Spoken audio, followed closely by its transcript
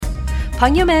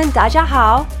朋友们，大家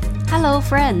好。Hello,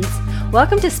 friends.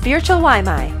 Welcome to Spiritual 外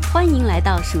卖。欢迎来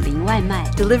到属灵外卖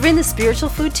Delivering the spiritual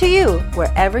food to you,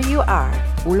 wherever you are.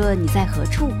 无论你在何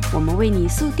处，我们为你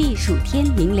速递属天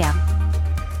灵粮。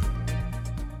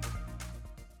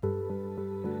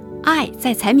爱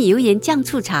在柴米油盐酱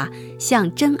醋茶，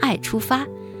向真爱出发。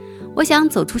我想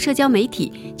走出社交媒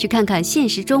体，去看看现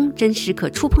实中真实可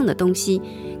触碰的东西，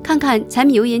看看柴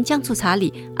米油盐酱醋茶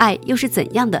里爱又是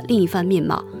怎样的另一番面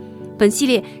貌。本系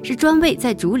列是专为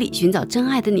在主里寻找真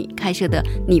爱的你开设的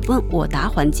你问我答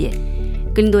环节。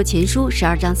哥林多前书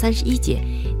12章31节，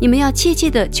你们要切切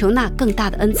地求那更大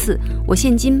的恩赐，我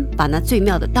现今把那最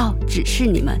妙的道指示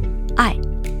你们，爱。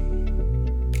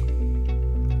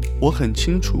我很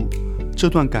清楚，这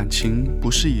段感情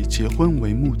不是以结婚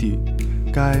为目的，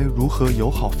该如何友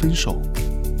好分手？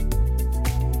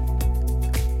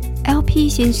 LP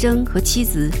先生和妻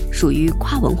子属于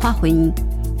跨文化婚姻，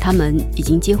他们已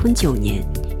经结婚9年，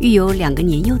育有2个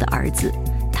年幼的儿子。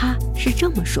他是这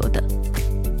么说的：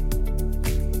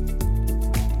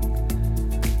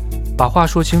把话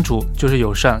说清楚就是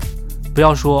友善，不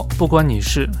要说不关你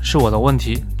事，是我的问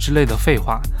题之类的废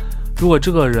话。如果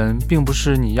这个人并不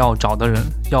是你要找的人，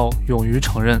要勇于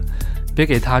承认，别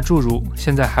给他注入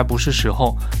现在还不是时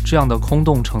候这样的空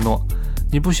洞承诺。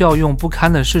你不需要用不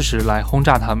堪的事实来轰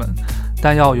炸他们，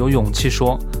但要有勇气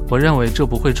说，我认为这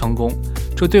不会成功，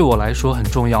这对我来说很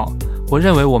重要，我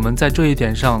认为我们在这一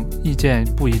点上意见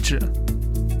不一致。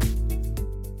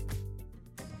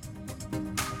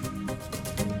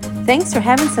Thanks for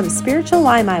having some spiritual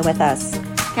外卖 with us.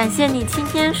 感谢你今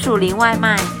天属灵外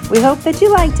卖， We hope that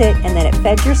you liked it and that it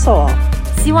fed your soul.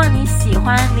 希望你喜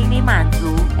欢，灵里满足，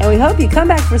 And we hope you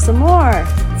come back for some more.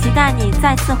 期待你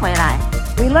再次回来。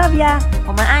We love ya.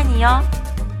 我们爱你哟。